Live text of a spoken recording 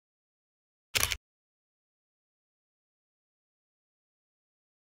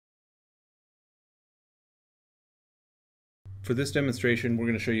For this demonstration, we're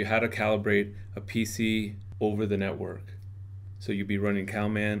going to show you how to calibrate a PC over the network. So you'll be running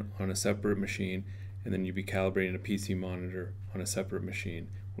CalMAN on a separate machine, and then you'll be calibrating a PC monitor on a separate machine.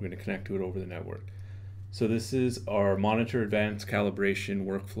 We're going to connect to it over the network. So this is our Monitor Advanced Calibration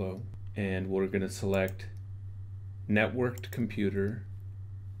workflow, and we're going to select Networked Computer,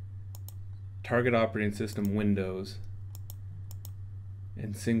 Target Operating System Windows,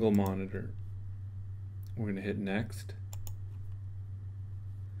 and Single Monitor. We're going to hit Next.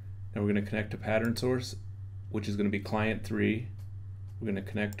 Now we're going to connect to pattern source, which is going to be client 3. We're going to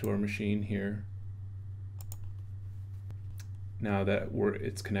connect to our machine here. Now that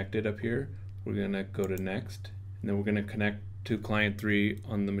it's connected up here, we're going to go to Next, and then we're going to connect to client 3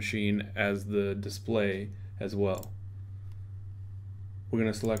 on the machine as the display as well. We're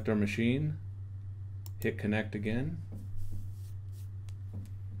going to select our machine, hit Connect again.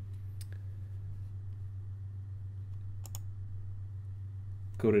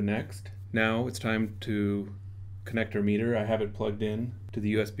 Go to Next. Now it's time to connect our meter. I have it plugged in to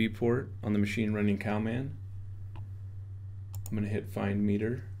the USB port on the machine running CalMAN. I'm going to hit Find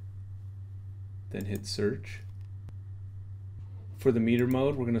Meter, then hit Search. For the meter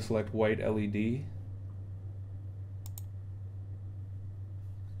mode, we're going to select white LED.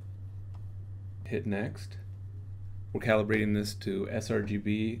 Hit Next. We're calibrating this to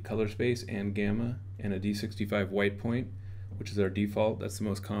sRgb color space and gamma and a D65 white point, which is our default. That's the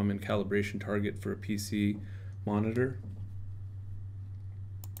most common calibration target for a PC monitor.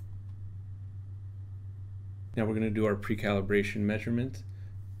 Now we're going to do our pre-calibration measurement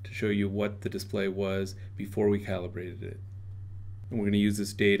to show you what the display was before we calibrated it. And we're going to use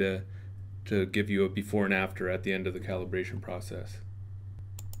this data to give you a before and after at the end of the calibration process.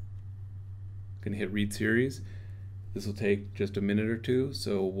 I'm going to hit Read Series. This will take just a minute or two,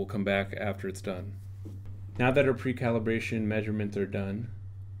 so we'll come back after it's done. Now that our pre-calibration measurements are done,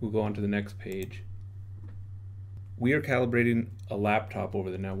 we'll go on to the next page. We are calibrating a laptop over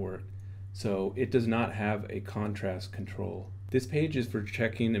the network, so it does not have a contrast control. This page is for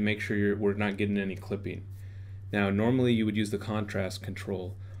checking and make sure we're not getting any clipping. Now normally you would use the contrast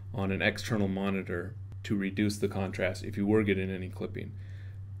control on an external monitor to reduce the contrast if you were getting any clipping.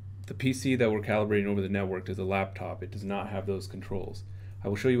 The PC that we're calibrating over the network is a laptop. It does not have those controls. I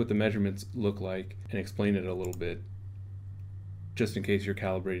will show you what the measurements look like and explain it a little bit, just in case you're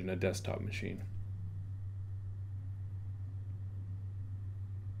calibrating a desktop machine.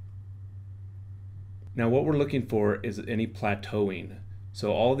 Now what we're looking for is any plateauing.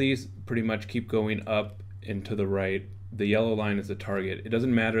 So all these pretty much keep going up and to the right. The yellow line is the target. It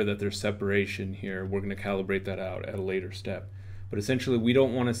doesn't matter that there's separation here. We're going to calibrate that out at a later step. But essentially we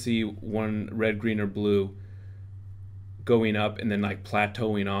don't want to see one red, green, or blue going up and then like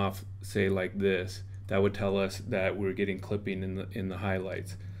plateauing off, say like this. That would tell us that we're getting clipping in the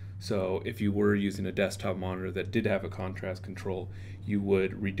highlights. So if you were using a desktop monitor that did have a contrast control, you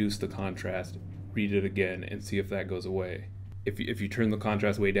would reduce the contrast, read it again, and see if that goes away. If you turn the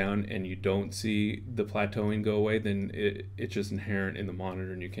contrast way down and you don't see the plateauing go away, then it's just inherent in the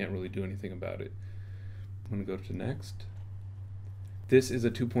monitor and you can't really do anything about it. I'm going to go to Next. This is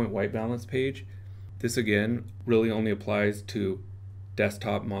a 2-point white balance page. This again really only applies to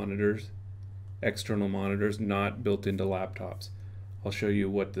desktop monitors, external monitors, not built into laptops. I'll show you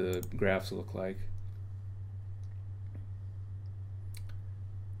what the graphs look like.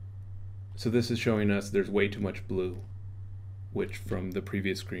 So this is showing us there's way too much blue, which from the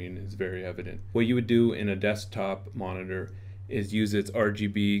previous screen is very evident. What you would do in a desktop monitor is use its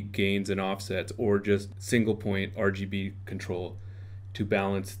Rgb gains and offsets or just single point Rgb control to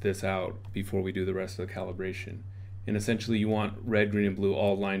balance this out before we do the rest of the calibration. And essentially you want red, green, and blue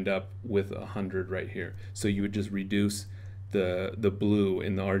all lined up with 100 right here. So you would just reduce the blue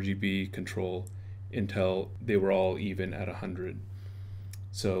in the Rgb control until they were all even at 100.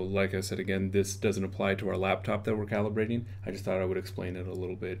 So like I said again, this doesn't apply to our laptop that we're calibrating. I just thought I would explain it a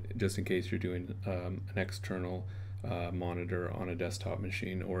little bit just in case you're doing an external monitor on a desktop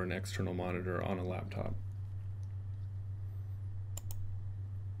machine or an external monitor on a laptop.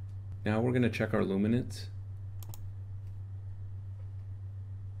 Now we're going to check our luminance.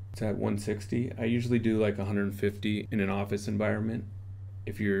 It's at 160. I usually do like 150 in an office environment.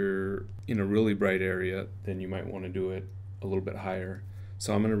 If you're in a really bright area, then you might want to do it a little bit higher.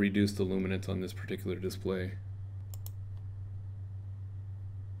 So I'm going to reduce the luminance on this particular display.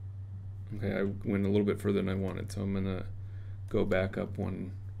 Okay, I went a little bit further than I wanted, so I'm going to go back up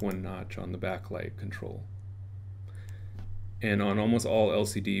one notch on the backlight control. And on almost all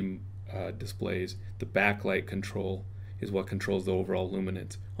LCD displays, the backlight control is what controls the overall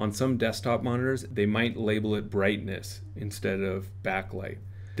luminance. On some desktop monitors, they might label it brightness instead of backlight.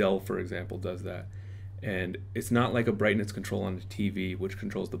 Dell, for example, does that. And it's not like a brightness control on a TV, which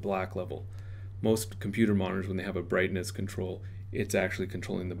controls the black level. Most computer monitors, when they have a brightness control, it's actually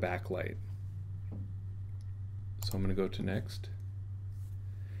controlling the backlight. So I'm going to go to next.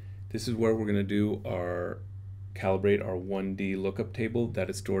 This is where we're going to do calibrate our 1D lookup table that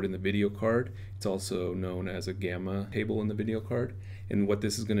is stored in the video card. It's also known as a gamma table in the video card. And what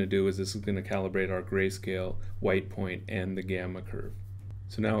this is going to do is this is going to calibrate our grayscale, white point, and the gamma curve.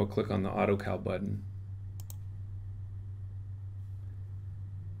 So now I'll click on the AutoCal button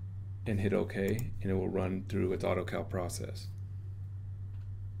and hit OK, and it will run through its AutoCal process.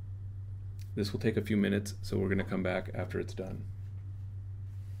 This will take a few minutes, so we're going to come back after it's done.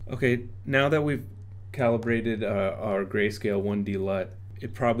 Okay, now that we've calibrated our grayscale 1D LUT,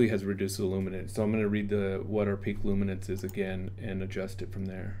 it probably has reduced the luminance. So I'm going to read what our peak luminance is again and adjust it from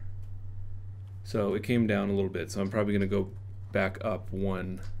there. So it came down a little bit, so I'm probably going to go back up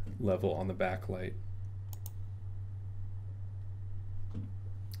one level on the backlight.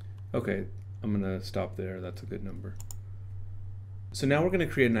 Okay, I'm going to stop there. That's a good number. So now we're going to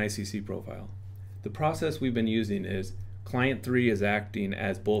create an Icc profile. The process we've been using is client 3 is acting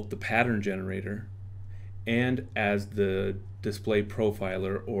as both the pattern generator and as the display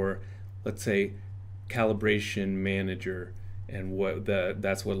profiler, or let's say calibration manager, and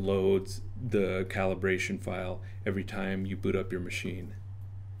that's what loads the calibration file every time you boot up your machine.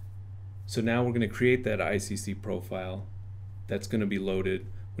 So now we're going to create that Icc profile that's going to be loaded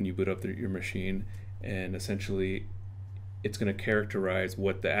when you boot up your machine, and essentially it's going to characterize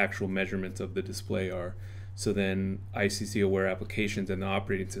what the actual measurements of the display are. So then Icc aware applications and the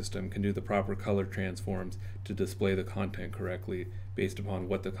operating system can do the proper color transforms to display the content correctly based upon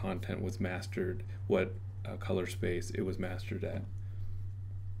what the content was mastered, what color space it was mastered at.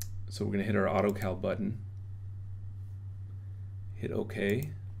 So we're going to hit our AutoCal button, hit OK,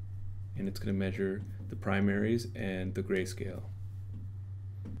 and it's going to measure the primaries and the grayscale.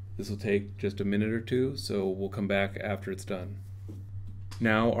 This will take just a minute or two, so we'll come back after it's done.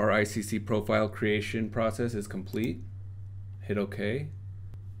 Now our Icc profile creation process is complete. Hit OK.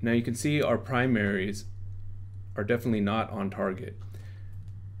 Now you can see our primaries are definitely not on target.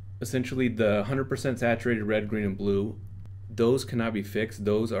 Essentially the 100% saturated red, green, and blue, those cannot be fixed.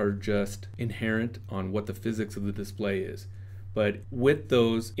 Those are just inherent on what the physics of the display is. But with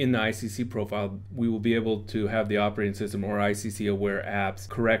those in the Icc profile, we will be able to have the operating system or Icc aware apps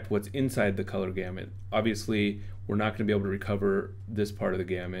correct what's inside the color gamut. Obviously, we're not going to be able to recover this part of the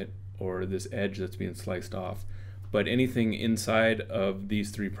gamut or this edge that's being sliced off, but anything inside of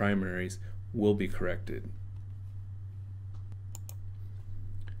these three primaries will be corrected.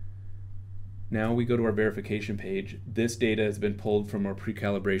 Now we go to our verification page. This data has been pulled from our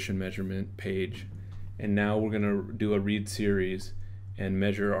pre-calibration measurement page. And now we're going to do a read series and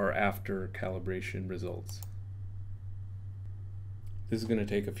measure our after calibration results. This is going to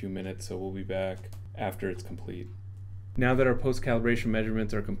take a few minutes, so we'll be back after it's complete. Now that our post-calibration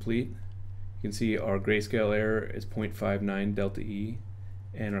measurements are complete, you can see our grayscale error is 0.59 delta E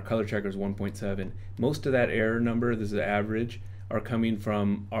and our color checker is 1.7. Most of that error number, this is average, are coming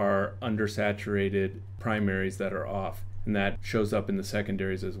from our undersaturated primaries that are off, and that shows up in the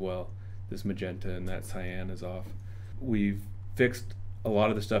secondaries as well. This magenta and that cyan is off. We've fixed a lot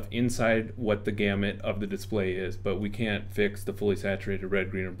of the stuff inside what the gamut of the display is, but we can't fix the fully saturated red,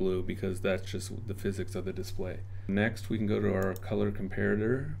 green, or blue because that's just the physics of the display. Next, we can go to our color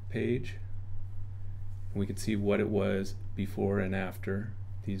comparator page. We can see what it was before and after.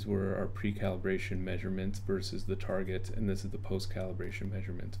 These were our pre-calibration measurements versus the targets, and this is the post-calibration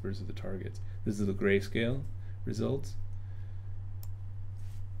measurements versus the targets. This is the grayscale results.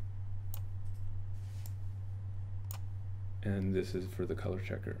 And this is for the color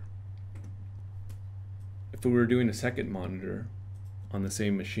checker. If we were doing a second monitor on the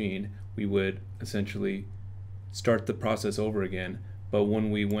same machine, we would essentially start the process over again, but when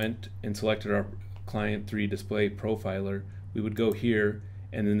we went and selected our client 3 display profiler, we would go here,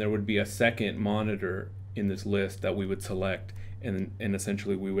 and then there would be a second monitor in this list that we would select, and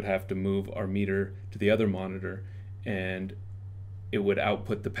essentially we would have to move our meter to the other monitor, and it would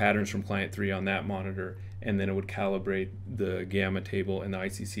output the patterns from client 3 on that monitor, and then it would calibrate the gamma table and the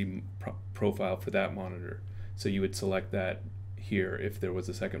Icc profile for that monitor. So you would select that here if there was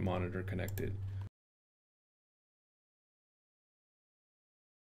a second monitor connected.